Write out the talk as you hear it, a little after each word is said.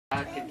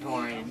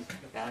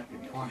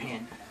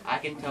valedictorian, I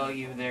can tell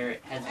you there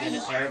has been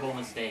a terrible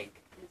mistake.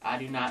 I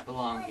do not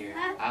belong here.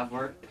 I've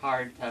worked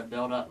hard to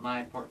build up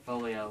my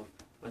portfolio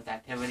with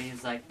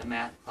activities like the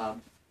math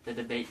club, the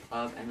debate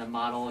club, and the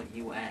Model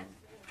UN.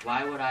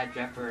 Why would I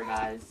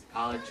jeopardize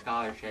college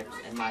scholarships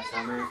and my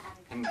summer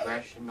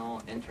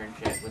congressional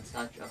internship with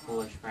such a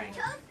foolish prank?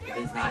 It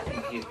does not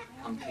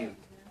compute.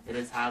 It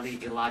is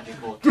highly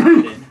illogical.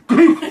 Nerd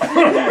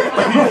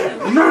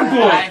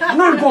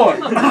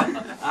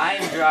I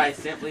am dry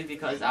simply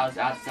because I was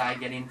outside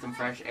getting some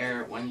fresh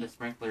air when the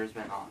sprinklers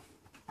went off.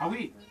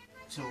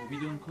 So are we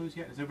doing clues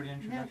yet? Is everybody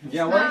introduction?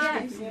 Yeah,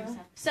 what?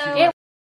 So